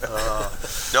 rings.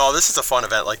 No, this is a fun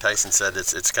event. Like Tyson said,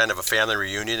 it's kind of a family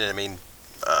reunion. And I mean,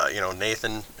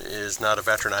 Nathan is not a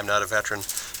veteran. I'm not a veteran.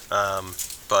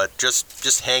 But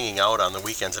just hanging out on the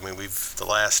weekends. I mean, the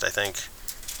last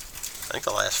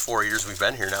 4 years we've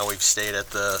been here now, we've stayed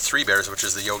at the Three Bears, which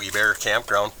is the Yogi Bear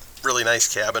campground. Really nice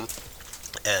cabin.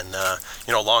 And,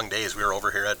 long days. We were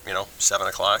over here at, 7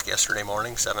 o'clock yesterday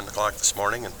morning, 7 o'clock this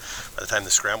morning. And by the time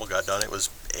the scramble got done, it was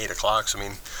 8 o'clock. So, I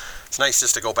mean, it's nice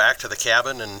just to go back to the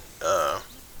cabin and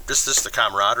just the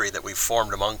camaraderie that we've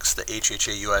formed amongst the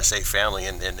HHA USA family.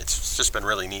 And it's just been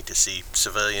really neat to see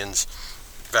civilians,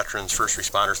 veterans, first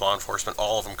responders, law enforcement,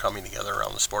 all of them coming together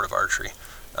around the sport of archery.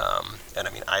 And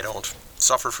I mean, I don't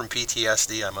suffer from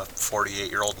PTSD. I'm a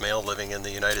 48-year-old male living in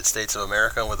the United States of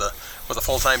America with a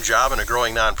full-time job and a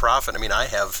growing nonprofit. I mean, I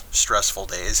have stressful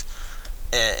days,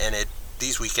 and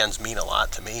these weekends mean a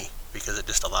lot to me because it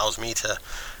just allows me to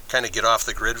kind of get off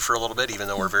the grid for a little bit, even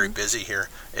though we're very busy here.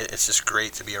 It's just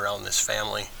great to be around this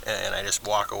family, and I just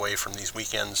walk away from these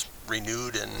weekends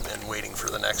renewed and waiting for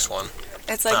the next one.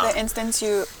 It's like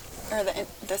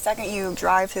the second you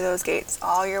drive through those gates,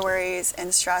 all your worries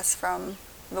and stress from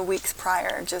the weeks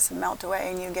prior just melt away,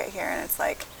 and you get here and it's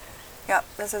like, yep,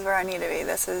 this is where I need to be.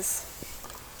 This is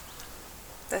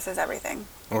everything.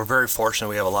 we're very fortunate.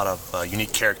 We have a lot of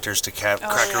unique characters to crack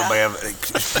yeah. everybody,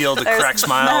 appeal to crack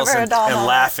smiles never a and dull moment.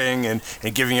 laughing and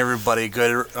giving everybody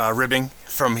good ribbing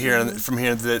from here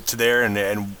to there. And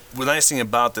the nice thing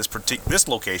about this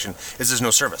location is there's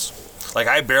no service. Like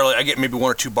I get maybe 1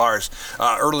 or 2 bars.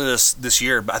 Early this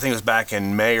year, I think it was back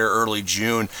in May or early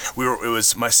June. It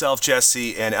was myself,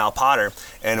 Jesse, and Al Potter,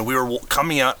 and we were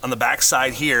coming out on the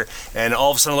backside here, and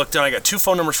all of a sudden I looked down. I got 2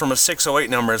 phone numbers from a 608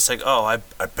 number. It's like, oh, I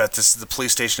bet this is the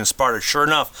police station in Sparta. Sure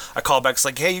enough, I called back. It's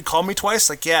like, hey, you called me twice.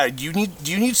 Like, yeah, do you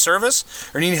need service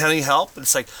or need any help?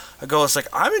 It's like, it's like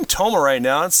I'm in Toma right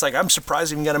now. It's like I'm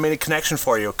surprised I even got made a connection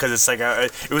for you because it's like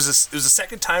it was the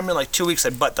second time in like 2 weeks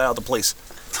I butt dialed the police.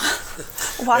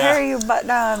 Why are you butt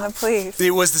down the police?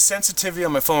 It was the sensitivity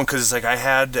on my phone because it's like I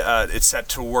had it set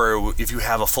to where if you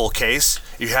have a full case,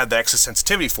 you have the extra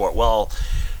sensitivity for it. Well,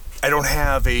 I don't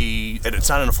have it's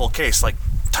not in a full case like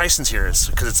Tyson's here is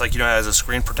because it's like, it has a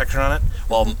screen protector on it.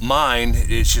 Well, mine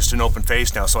is just an open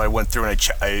face now, so I went through and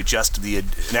I adjusted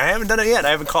and I haven't done it yet. I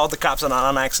haven't called the cops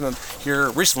on accident here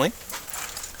recently.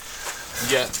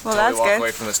 Yeah, well, that's walk good.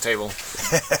 away from this table.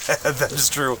 That is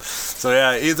true. So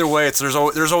yeah, either way, there's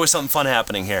always something fun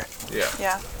happening here.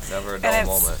 Yeah. Never a dull And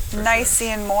moment. it's nice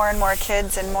seeing more and more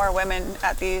kids and more women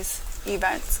at these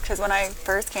events. Because when I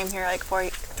first came here, like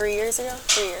 3 years ago,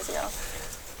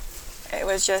 it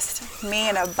was just me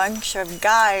and a bunch of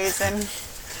guys, and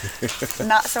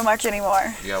not so much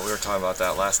anymore. Yeah, we were talking about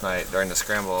that last night during the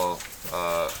scramble.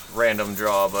 Random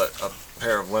draw, but a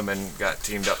pair of women got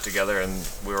teamed up together, and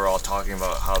we were all talking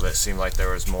about how it seemed like there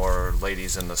was more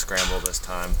ladies in the scramble this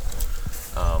time.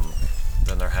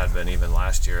 than there had been even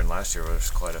last year, and last year was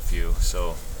quite a few.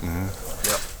 So,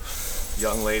 yep,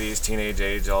 young ladies, teenage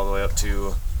age, all the way up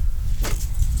to,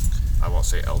 I won't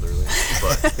say elderly,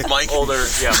 but Mike. older.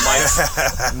 Yeah,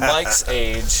 Mike's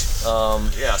age.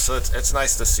 Yeah, so it's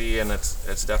nice to see, and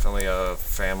it's definitely a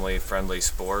family-friendly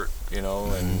sport,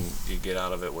 and you get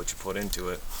out of it what you put into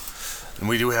it. And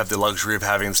we do have the luxury of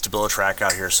having the StabiliTrack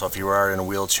out here, so if you are in a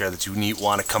wheelchair that you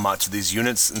want to come out to these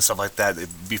units and stuff like that,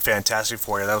 it'd be fantastic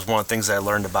for you. That was one of the things that I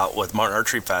learned about with Martin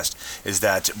Archery Fest, is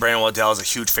that Brandon Waddell is a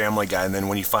huge family guy, and then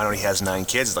when you find out he has 9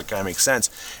 kids, that kind of makes sense.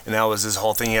 And that was his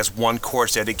whole thing. He has one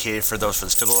course dedicated for the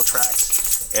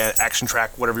StabiliTracks and Action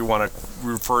Track, whatever you want to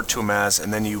refer to them as,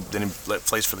 and then he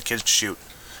place for the kids to shoot.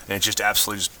 And it's just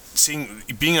absolutely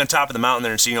being on top of the mountain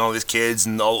there and seeing all these kids,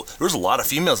 and there was a lot of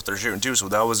females up there shooting too, so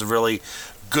that was a really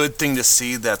good thing to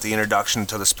see, that the introduction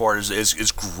to the sport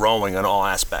is growing on all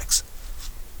aspects.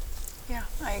 Yeah,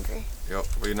 I agree. Yep,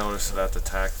 we noticed it at the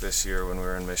TAC this year when we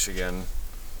were in Michigan.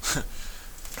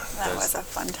 That was a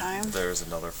fun time. There's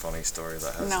another funny story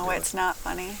that has No, it's not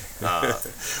funny.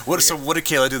 What did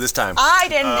Kayla do this time? I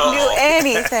didn't do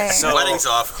anything. So, Wedding's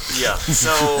off. Yeah,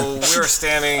 so we were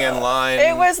standing in line.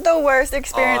 It was the worst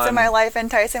experience of my life, and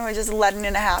Tyson was just letting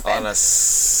it happen.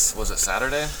 Was it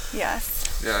Saturday?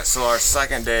 Yes. Yeah, so our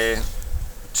second day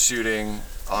shooting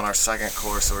on our second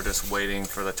course, so we're just waiting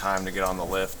for the time to get on the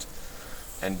lift.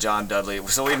 And John Dudley,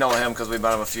 so we know him because we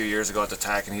met him a few years ago at the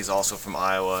TAC, and he's also from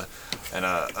Iowa. And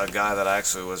a guy that I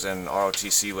actually was in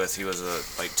ROTC with, he was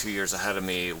like 2 years ahead of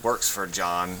me, works for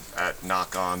John at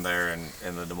Knock On there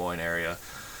in the Des Moines area.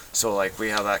 So like we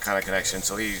have that kind of connection.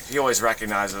 So he always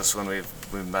recognizes us when we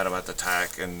met him at the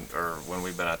TAC, or when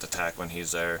we've been at the TAC when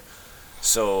he's there.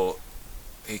 So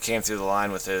he came through the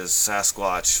line with his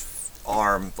Sasquatch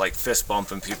arm, like fist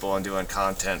bumping people and doing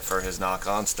content for his Knock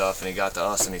On stuff, and he got to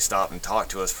us and he stopped and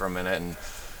talked to us for a minute, and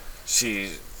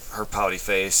her pouty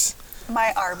face.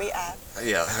 My RBF.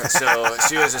 Yeah, so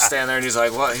she was just standing there, and he's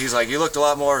like, "What?" He's like, "You looked a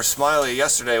lot more smiley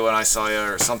yesterday when I saw you,"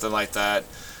 or something like that.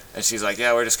 And she's like,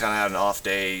 "Yeah, we're just kind of had an off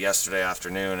day yesterday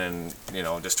afternoon, and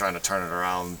just trying to turn it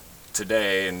around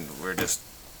today, and we're just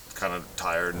kind of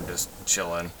tired and just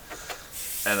chilling."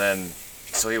 And then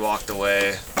so he walked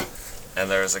away, and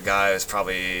there's a guy who's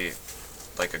probably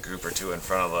like a group or two in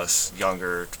front of us,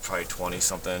 younger, probably 20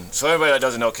 something. So everybody that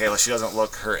doesn't know Kayla, she doesn't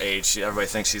look her age. Everybody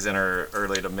thinks she's in her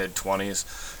early to mid 20s.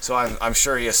 So I'm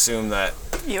sure he assumed that.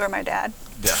 You were my dad.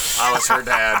 Yeah, I was her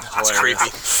dad. That's creepy.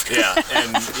 Yeah,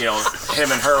 and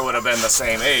him and her would have been the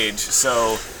same age.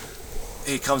 So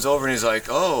he comes over and he's like,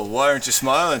 "Oh, why aren't you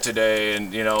smiling today?"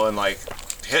 And and like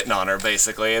hitting on her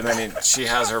basically. And then she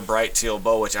has her bright teal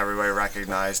bow, which everybody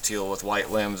recognized, teal with white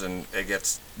limbs, and it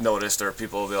gets noticed, or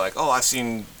people will be like, "Oh, I've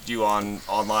seen you on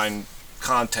online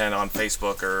content on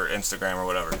Facebook or Instagram or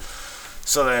whatever."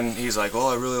 So then he's like, "Oh,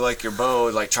 I really like your bow,"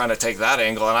 like trying to take that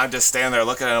angle, and I'm just standing there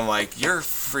looking at him like, "You're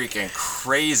freaking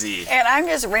crazy." And I'm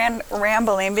just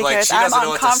rambling because like, she doesn't I'm know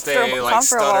what to say, like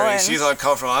stuttering. And she's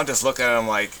uncomfortable. I'm just looking at him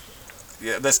like,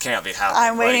 yeah, this can't be happening.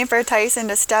 I'm waiting for Tyson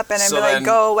to step in and be like,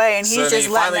 "Go away," and he's just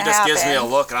letting it happen. So he finally just gives me a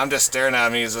look, and I'm just staring at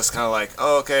him, and he's just kind of like,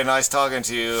 "Oh, okay, nice talking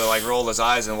to you," like rolled his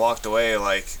eyes and walked away.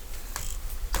 Like,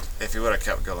 if he would have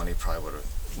kept going, he probably would have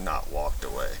not walked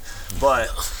away. But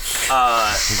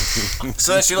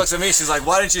so then she looks at me, she's like,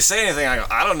 "Why didn't you say anything?" I go,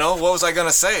 "I don't know, what was I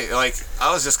gonna say? Like,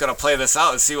 I was just gonna play this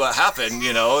out and see what happened,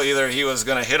 either he was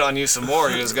gonna hit on you some more,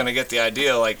 or he was gonna get the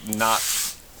idea, like, not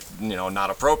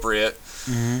appropriate."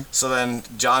 Mm-hmm. So then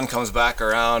John comes back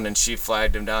around, and she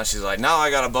flagged him down. She's like, "Now I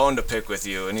got a bone to pick with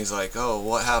you." And he's like, "Oh,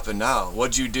 what happened now?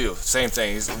 What'd you do?" Same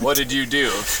thing. He's like, "What did you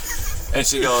do?" And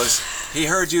she goes, "He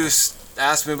heard you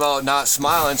asked me about not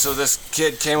smiling, so this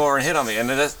kid came over and hit on me."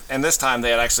 And this time they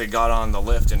had actually got on the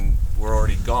lift and were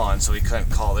already gone, so he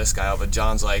couldn't call this guy out. But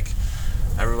John's like,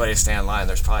 "Everybody stand in line."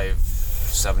 There's probably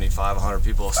 75, 100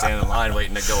 people standing in line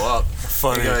waiting to go up.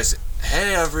 Funny. He goes,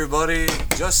 "Hey, everybody,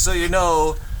 just so you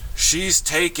know, she's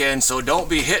taken, so don't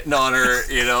be hitting on her,"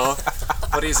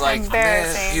 But he's like,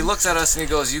 man, he looks at us and he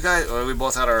goes, "You guys," we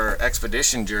both had our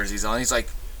expedition jerseys on. He's like,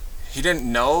 he didn't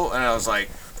know, and I was like,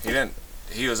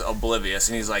 he was oblivious,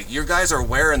 and he's like, "You guys are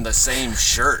wearing the same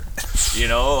shirt,"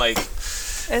 like.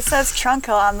 It says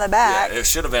Trunkel on the back. Yeah, it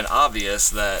should have been obvious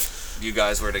that you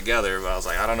guys were together, but I was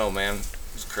like, I don't know, man,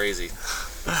 it was crazy.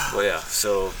 Well, yeah,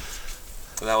 so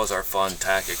that was our fun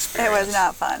TAC experience. It was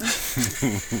not fun.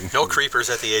 No creepers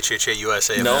at the HHA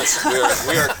USA No, events.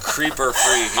 we are creeper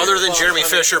free here. Other than Jeremy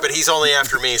Fisher, but he's only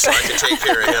after me, so I can take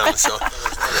care of him. So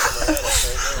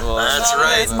Well, that's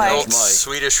right, Mike. old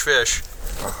Swedish fish.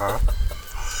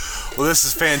 Well, this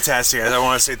is fantastic. I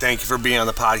want to say thank you for being on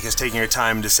the podcast, taking your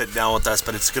time to sit down with us.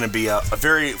 But it's going to be a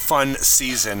very fun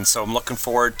season. So I'm looking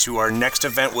forward to our next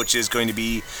event, which is going to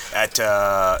be at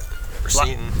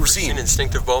Racine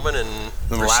Instinctive Bowman, and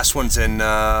the last one's in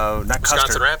not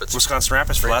Wisconsin Rapids. Wisconsin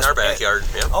Rapids for right last in our backyard.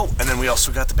 Yeah. Oh, and then we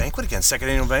also got the banquet again, second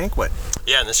annual banquet.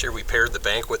 Yeah, and this year we paired the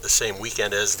banquet the same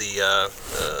weekend as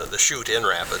the shoot in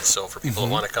Rapids. So for people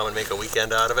who want to come and make a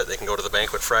weekend out of it, they can go to the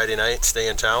banquet Friday night, stay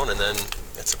in town, and then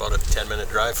it's about a 10-minute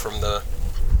drive from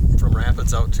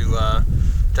Rapids out to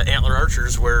Antler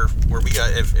Archers, where we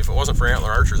got. If it wasn't for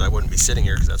Antler Archers, I wouldn't be sitting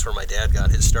here because that's where my dad got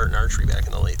his start in archery back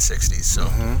in the late '60s. So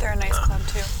They're a nice club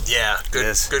too. yeah,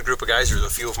 good group of guys. There's a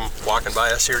few of them walking by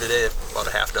us here today. About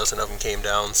a half dozen of them came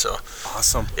down. So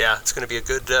Awesome. yeah, it's going to be a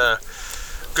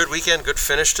good weekend, good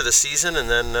finish to the season, and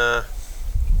then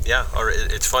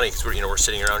it's funny because we're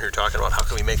sitting around here talking about how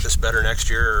can we make this better next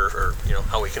year, or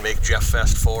how we can make Jeff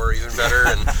Fest 4 even better,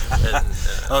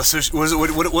 and So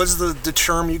what was the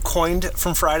term you coined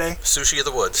from Friday? Sushi of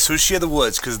the Woods. Sushi of the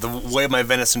Woods, because the way my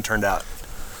venison turned out,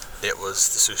 It was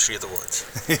the Sushi of the Woods.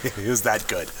 it was that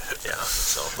good. Yeah,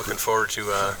 so looking forward to.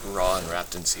 Raw and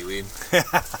wrapped in seaweed.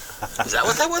 Is that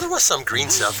what that was? There was some green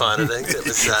stuff on it. I think it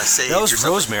was sage. That was or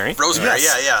something. rosemary. Rosemary,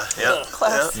 Yes. yeah.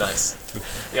 Close. Nice.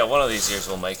 Yeah, one of these years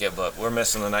we'll make it, but we're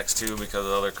missing the next 2 because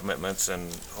of other commitments,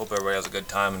 and hope everybody has a good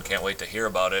time and can't wait to hear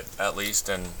about it at least,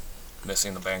 and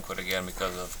missing the banquet again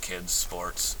because of kids'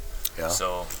 sports. Yeah.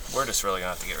 So we're just really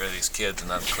gonna have to get rid of these kids,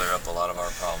 and that'll clear up a lot of our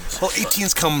problems. Well,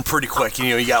 18's coming pretty quick.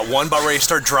 You got one about ready to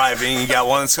start driving. You got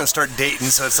one that's going to start dating.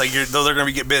 So it's like they're going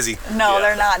to get busy. No, Yeah.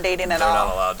 they're not dating at They're not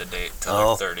all. allowed to date till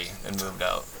Oh. they're 30 and moved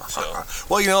out. So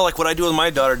Well, like what I do with my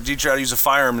daughter, teach her how to use a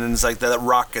firearm, and it's like that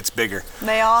rock gets bigger.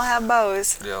 They all have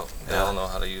bows. yeah, they all know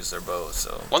how to use their bows.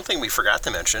 So One thing we forgot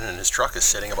to mention, and his truck is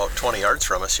sitting about 20 yards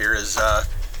from us here, is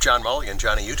John Mulligan,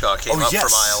 Johnny Utah, came up from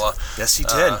Iowa. Yes, he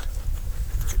did.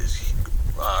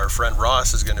 Our friend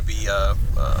Ross is going to be,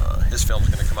 his film's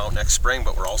going to come out next spring,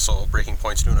 but we're also Breaking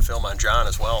Point's doing a film on John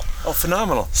as well. Oh,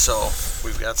 phenomenal. So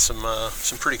we've got some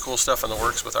pretty cool stuff in the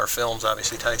works with our films.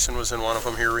 Obviously, Tyson was in one of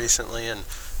them here recently, and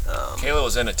Kayla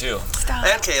was in it too. Stop.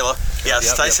 Kayla. Yes,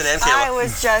 Yep, Tyson and I Kayla.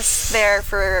 was just there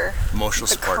for Emotional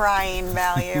the support. crying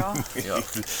value. Yeah.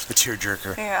 The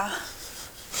tearjerker. Yeah.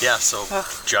 Yeah, so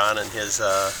John and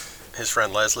his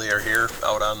friend Leslie are here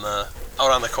out on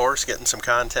the course getting some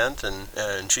content,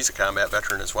 and she's a combat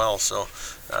veteran as well. So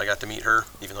I got to meet her,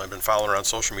 even though I've been following her on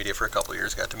social media for a couple of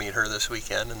years. Got to meet her this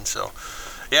weekend, and so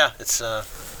yeah, it's a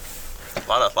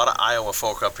lot of Iowa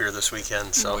folk up here this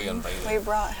weekend. So We invited. We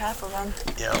brought half of them.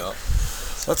 yeah. Yeah.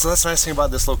 That's the nice thing about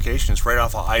this location. It's right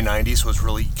off of I-90, so it's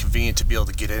really convenient to be able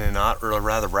to get in and out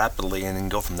rather rapidly and then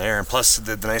go from there. And plus,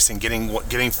 the nice thing,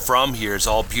 getting from here is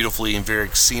all beautifully and very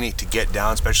scenic to get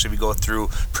down, especially if you go through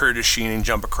Prairie du Chien and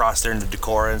jump across there into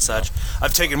Decorah and such.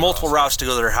 I've taken multiple routes to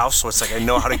go to their house, so it's like I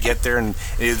know how to get there, and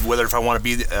whether if I want to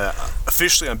be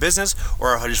officially on business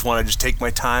or if I just want to just take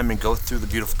my time and go through the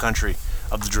beautiful country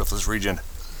of the Driftless region.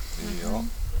 Yeah.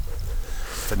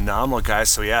 Phenomenal, guys.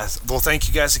 So yeah, well, thank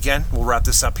you guys again. We'll wrap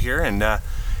this up here. And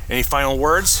any final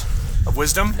words of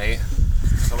wisdom? Nate,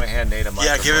 somebody hand Nate a mic.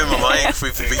 Yeah, give him a mic.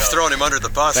 We've thrown him under the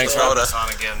bus. Thanks for without having a- us on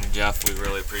again, Jeff. We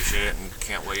really appreciate it, and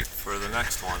can't wait for the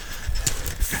next one.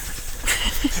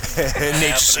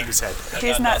 Nate just shake his head.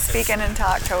 He's not speaking until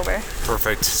October.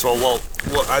 Perfect. So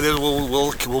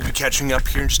we'll be catching up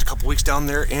here in just a couple weeks down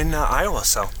there in Iowa.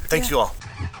 So thank you all.